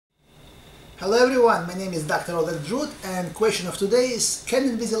Hello everyone, my name is Dr. Drew, and question of today is,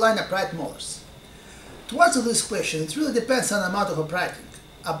 can Invisalign upright molars? To answer this question, it really depends on the amount of uprighting.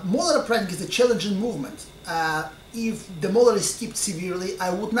 Molar uprighting is a challenging movement. If the molar is tipped severely, I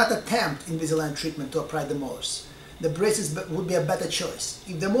would not attempt Invisalign treatment to upright the molars. The braces would be a better choice.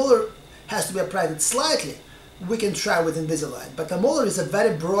 If the molar has to be uprighted slightly, we can try with Invisalign, but the molar is a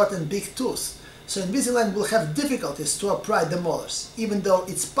very broad and big tooth. So Invisalign will have difficulties to upright the molars, even though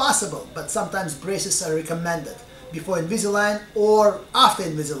it's possible, but sometimes braces are recommended before Invisalign or after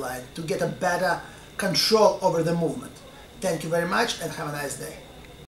Invisalign to get a better control over the movement. Thank you very much and have a nice day.